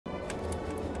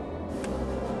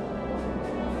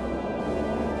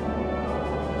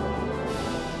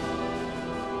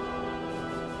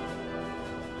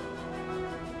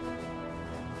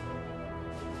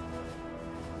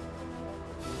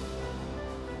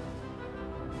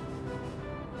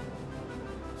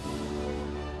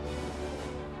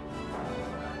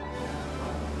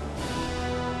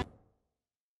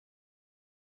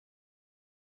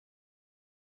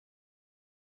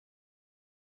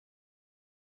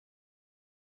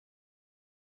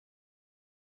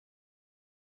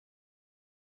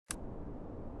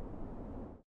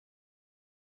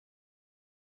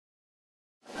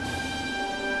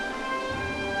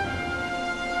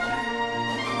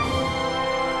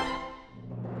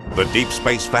The Deep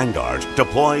Space Vanguard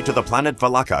deploy to the planet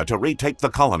Valaka to retake the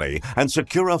colony and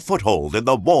secure a foothold in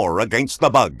the war against the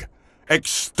bug.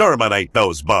 Exterminate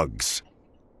those bugs!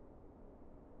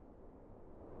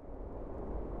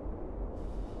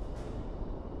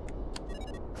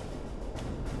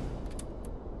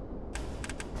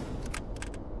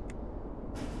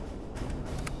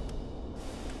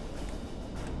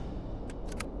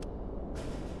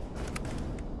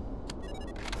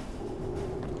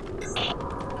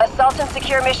 Assault and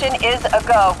secure mission is a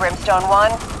go, Brimstone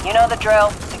 1. You know the drill.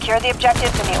 Secure the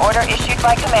objectives in the order issued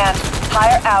by command.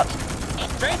 Fire out.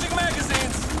 Changing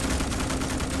magazines!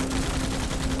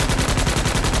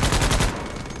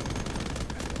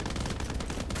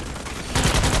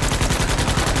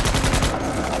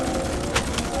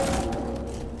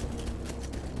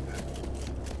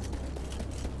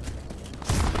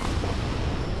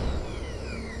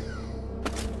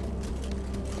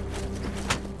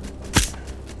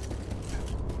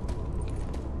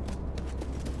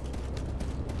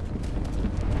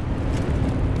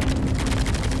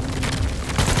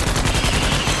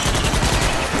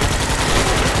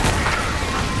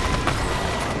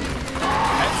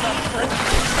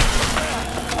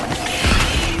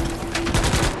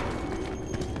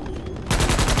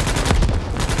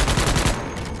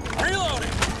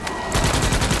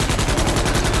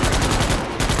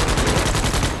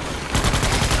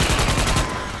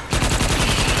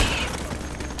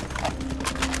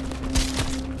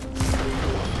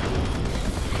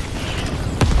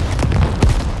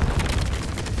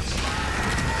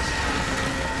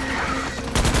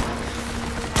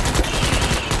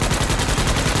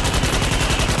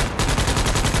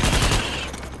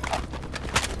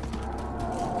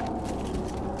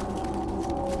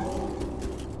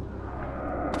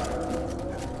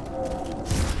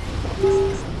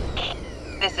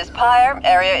 This is Pyre.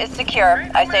 Area is secure.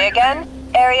 I say again,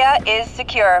 area is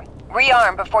secure.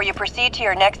 Rearm before you proceed to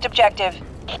your next objective.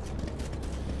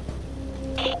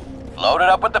 Loaded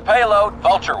up with the payload.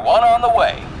 Vulture 1 on the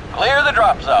way. Clear the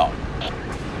drop zone.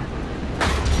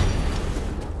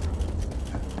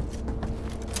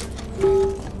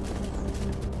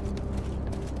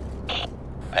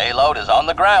 Payload is on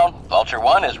the ground. Vulture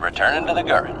 1 is returning to the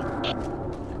Gurren.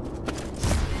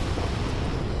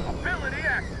 Ability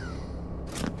active.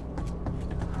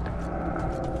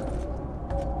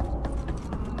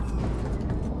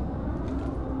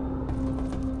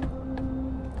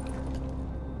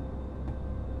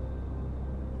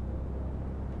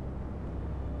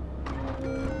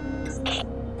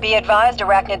 Be advised,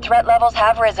 arachnid threat levels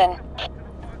have risen.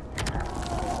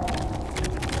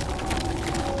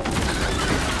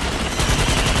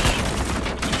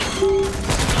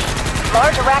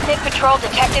 Large arachnid patrol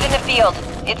detected in the field.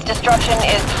 Its destruction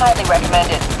is highly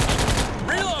recommended.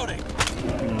 Reloading!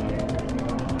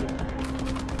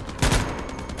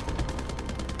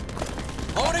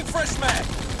 Loading fresh mag.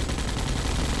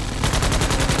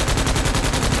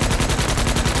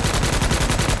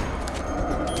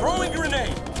 Throwing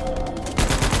grenade.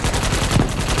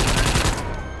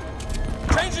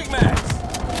 Changing mags.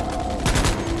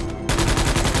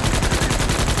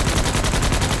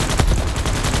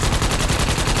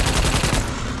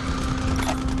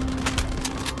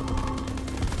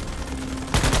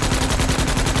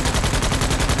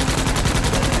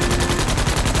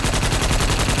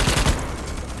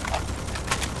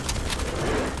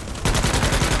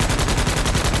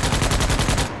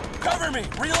 Cover me.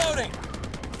 Reloading.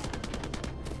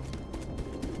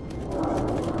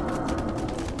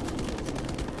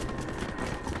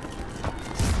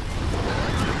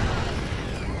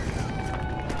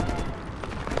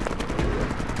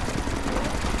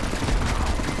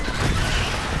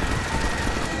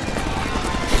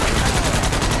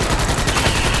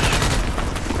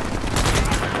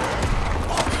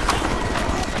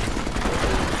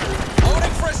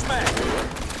 Loading fresh mag.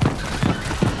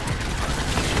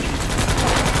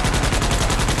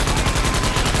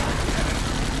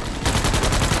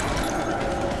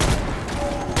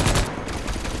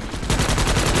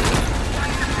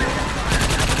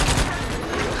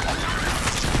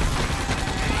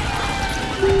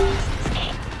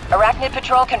 Arachnid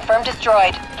patrol confirmed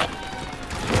destroyed.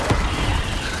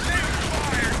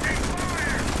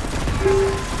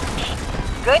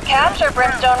 Good capture,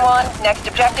 Brimstone 1. Next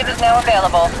objective is now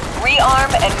available.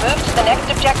 Rearm and move to the next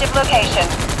objective location.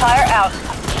 Fire out.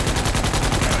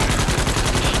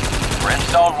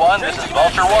 Brimstone 1, this is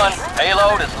Vulture 1.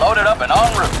 Payload is loaded up and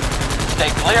en route. Stay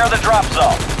clear of the drop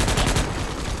zone.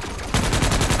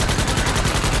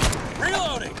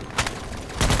 Reloading.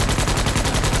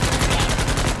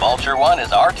 Vulture 1 is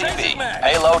RTV.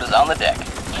 Payload is on the deck.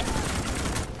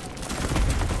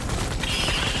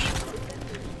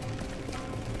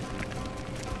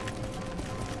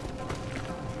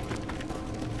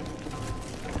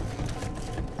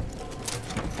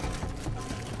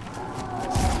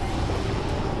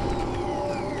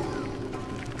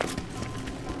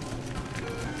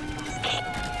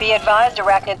 Be advised,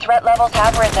 arachnid threat levels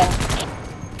have risen.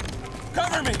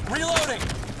 Cover me! Reloading!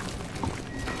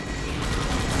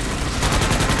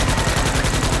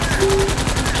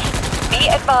 Be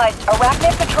advised,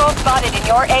 arachnid patrol spotted in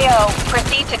your AO.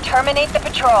 Proceed to terminate the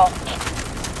patrol.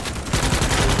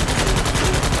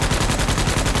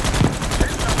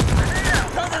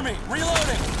 Cover me!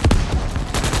 Reloading!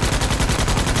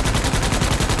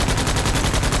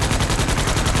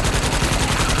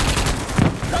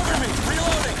 Cover me!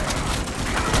 Reloading!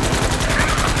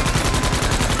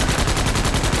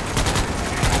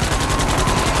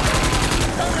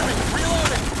 Cover me!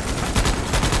 Reloading!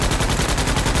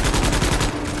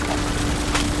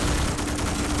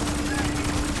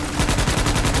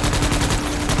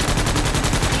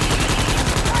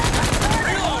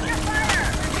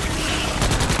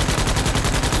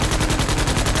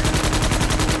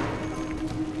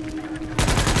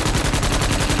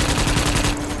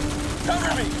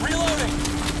 Cover me! Reloading!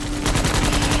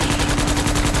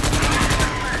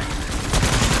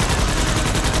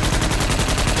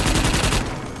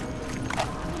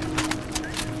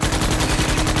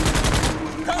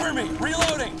 Cover me!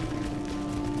 Reloading!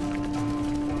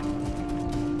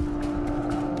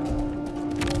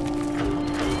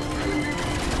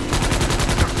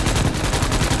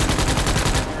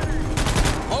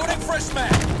 Loading fresh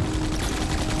mag!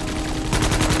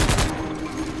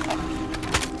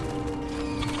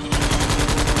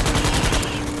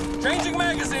 Changing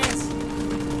magazines!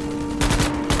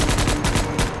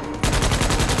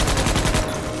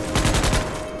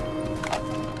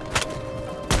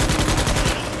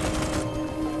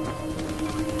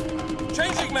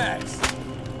 Changing mags!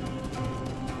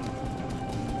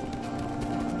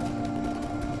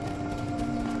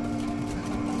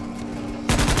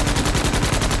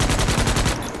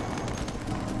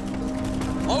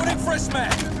 Loading fresh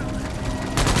mag!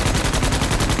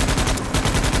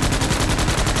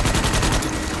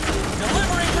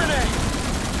 Delivering grenade!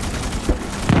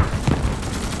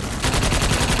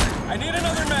 I need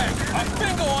another mag! I'm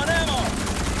bingo on ammo!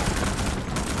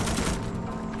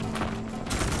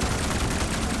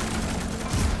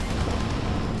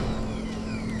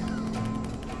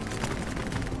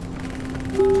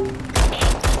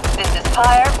 This is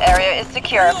Pyre. Area is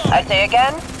secure. I say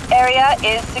again, area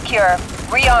is secure.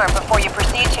 Rearm before you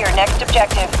proceed to your next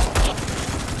objective.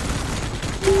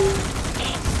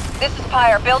 This is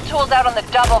Pyre. Build tools out on the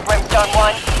double, Brimstone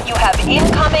 1. You have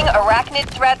incoming arachnid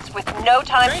threats with no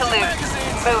time to lose.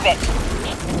 Move it.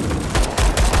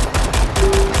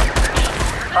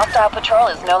 Hostile patrol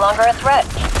is no longer a threat.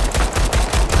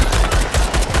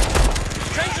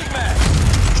 Changing mag!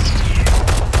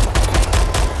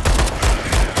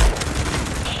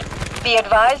 Be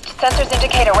advised, sensors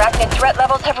indicate arachnid threat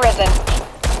levels have risen.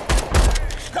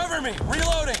 Cover me!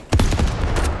 Reloading!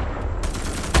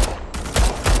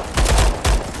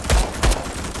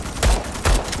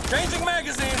 Changing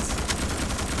magazines!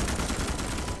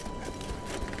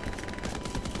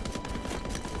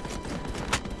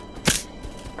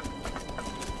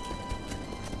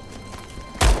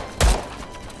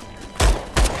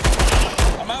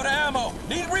 I'm out of ammo!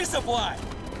 Need resupply!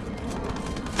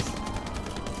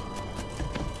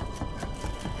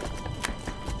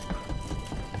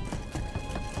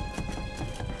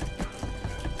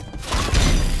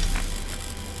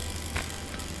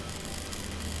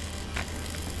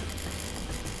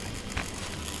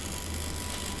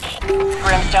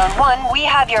 Brimstone 1, we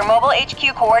have your mobile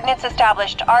HQ coordinates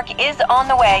established. ARC is on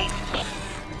the way.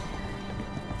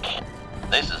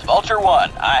 This is Vulture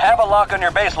 1. I have a lock on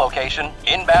your base location,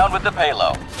 inbound with the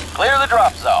payload. Clear the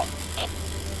drop zone.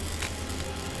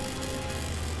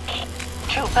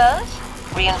 Troopers,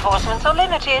 reinforcements are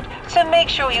limited, so make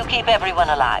sure you keep everyone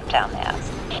alive down there.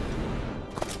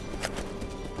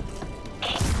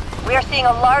 We are seeing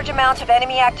a large amount of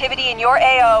enemy activity in your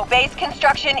AO. Base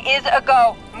construction is a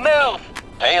go. Move!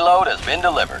 Payload has been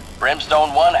delivered.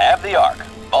 Brimstone 1 have the ARC.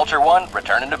 Vulture 1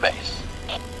 returning to base.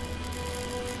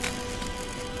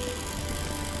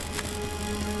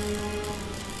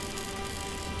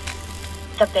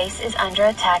 The base is under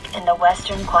attack in the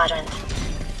western quadrant.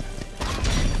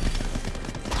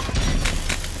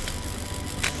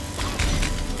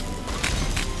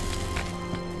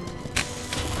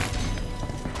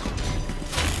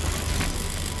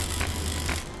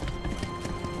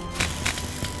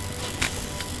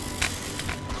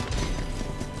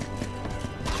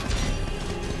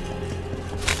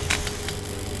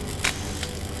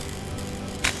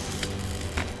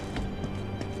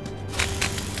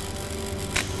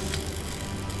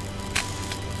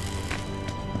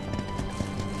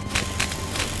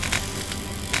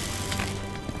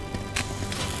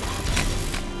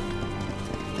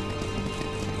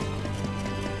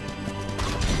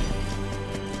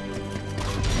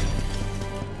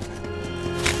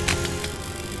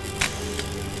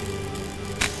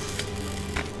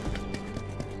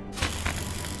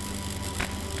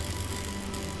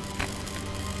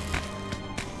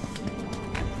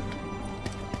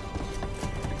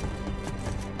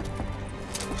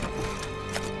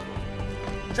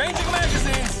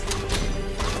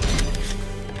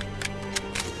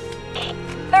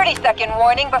 20-second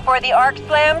warning before the arc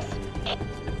slams.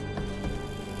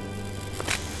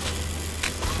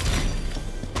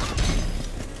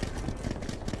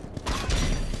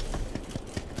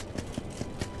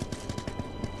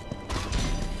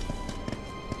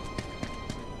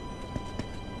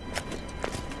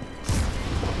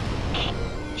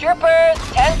 Troopers,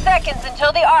 10 seconds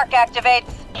until the arc activates.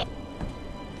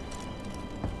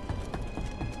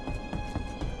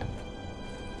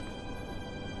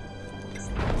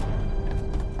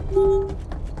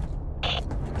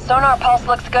 Sonar pulse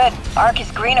looks good. Arc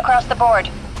is green across the board.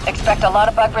 Expect a lot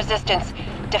of bug resistance.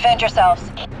 Defend yourselves.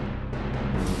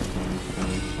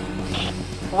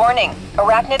 Warning,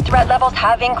 arachnid threat levels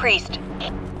have increased.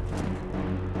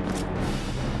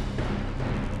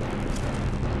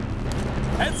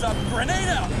 Heads up, grenade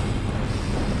out!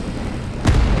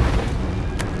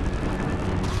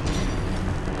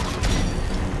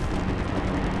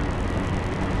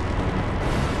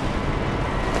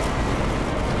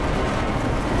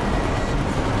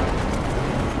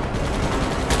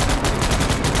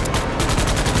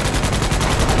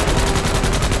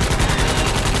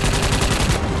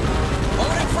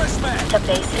 The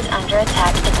base is under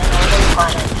attack in the northern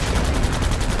quadrant.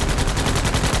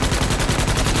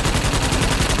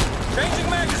 Changing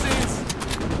magazines!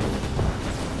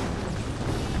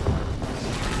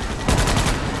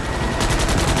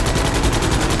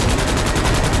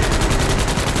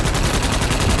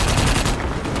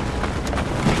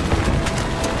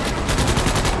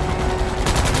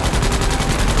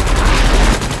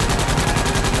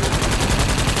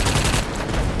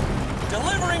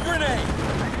 Delivering grenade!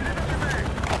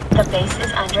 The base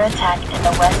is under attack in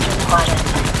the western quadrant.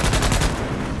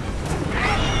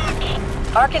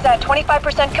 Arc is at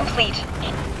 25% complete.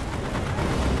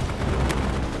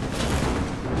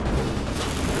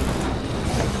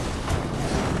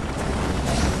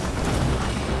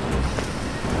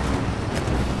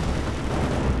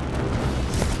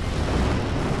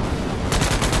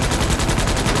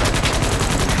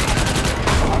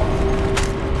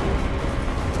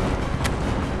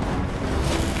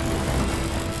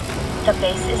 The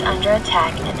base is under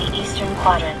attack in the eastern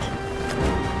quadrant.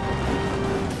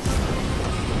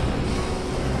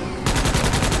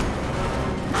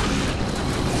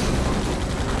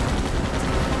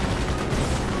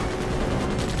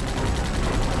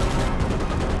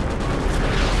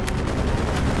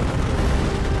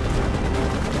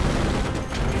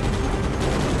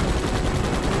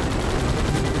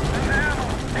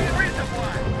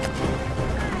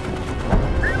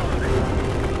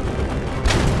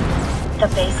 The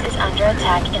base is under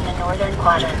attack in the northern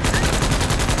quadrant.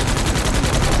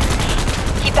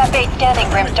 Keep that base standing,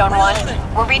 Brimstone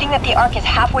 1. We're reading that the arc is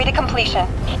halfway to completion.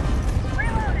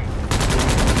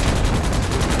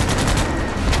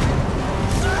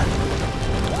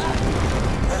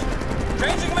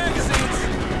 Changing magazines!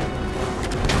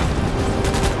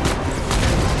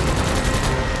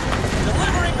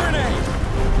 Delivering grenade!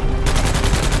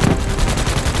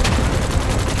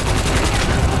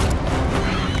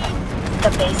 The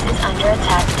base is under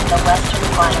attack in the western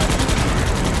quadrant.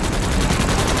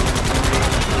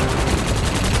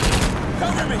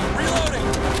 Cover me! Reloading!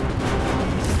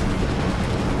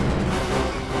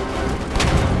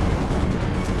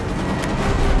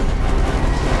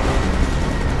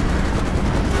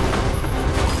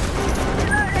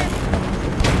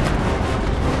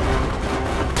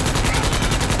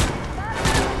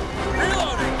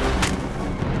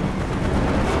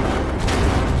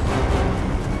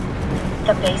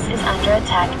 The base is under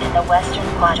attack in the western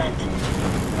quadrant.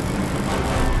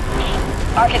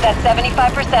 Arc is at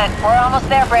 75%. We're almost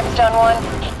there, Brimstone 1.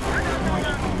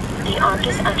 Warning. The arc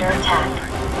is under attack.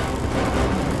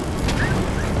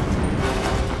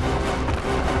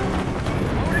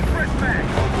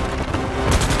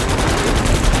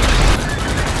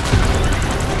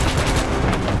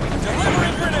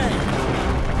 Delivering grenade!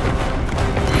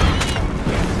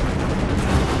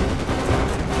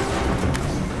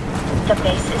 The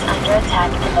base is under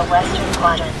attack in the western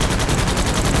quadrant.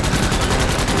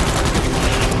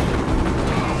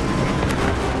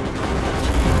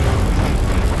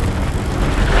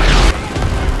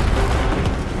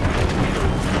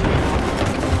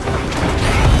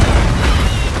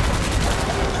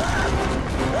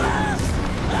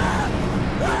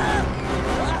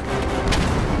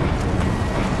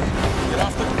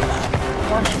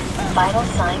 Warning. Vital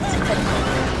signs critical.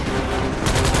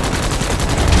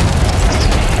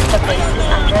 The base is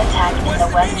under attack in the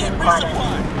western quadrant.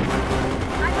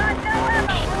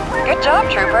 Good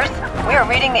job, troopers. We are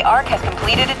reading the arc has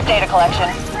completed its data collection.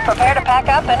 Prepare to pack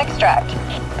up and extract.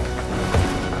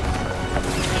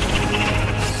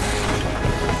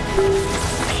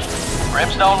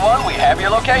 Brimstone 1, we have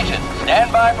your location.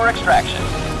 Stand by for extraction.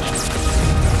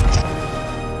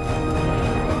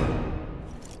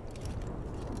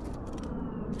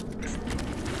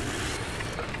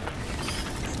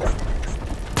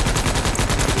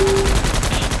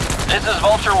 This is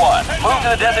Vulture 1. Move to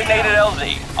the designated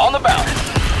LZ. On the bounce.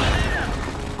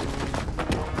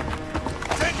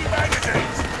 Changing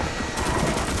magazines!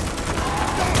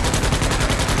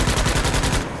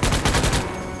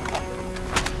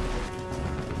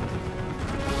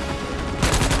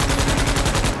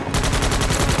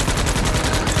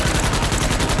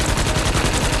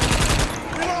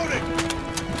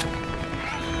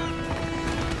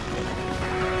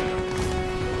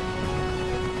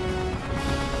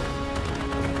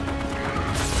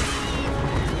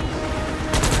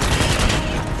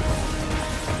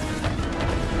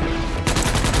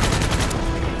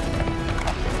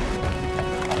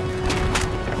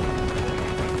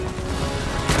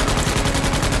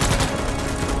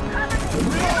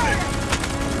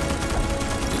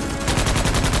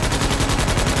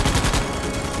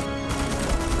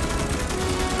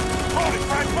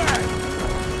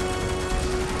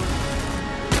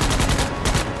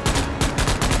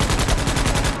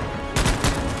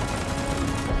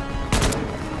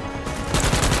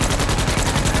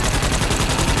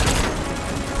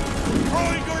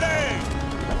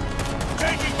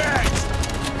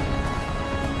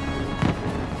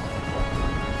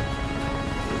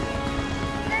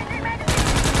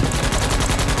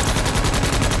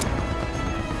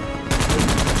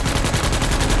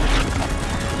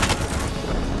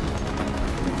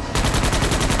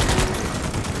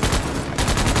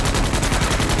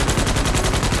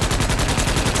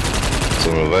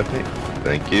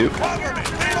 Thank you.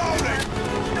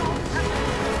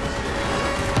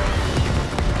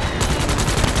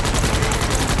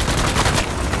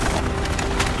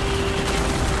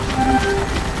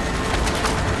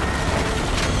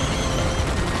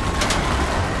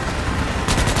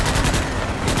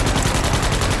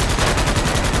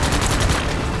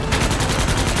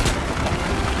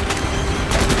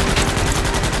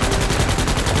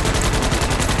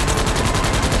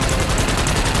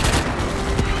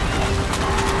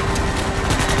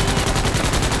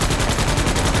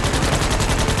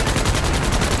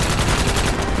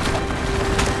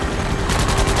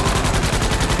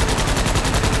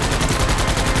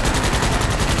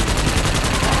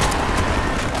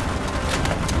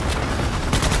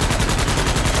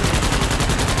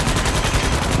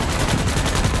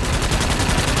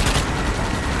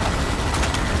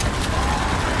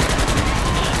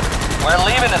 We're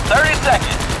leaving in 30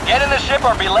 seconds. Get in the ship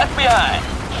or be left behind.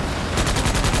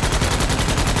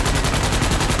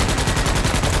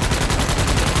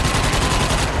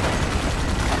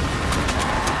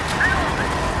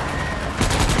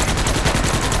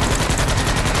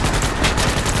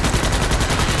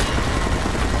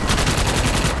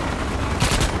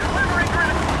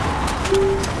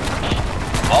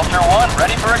 Vulture 1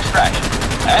 ready for extraction.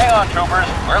 Hang on, troopers.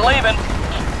 We're leaving.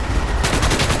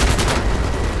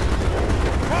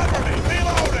 Cover me!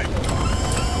 Reload!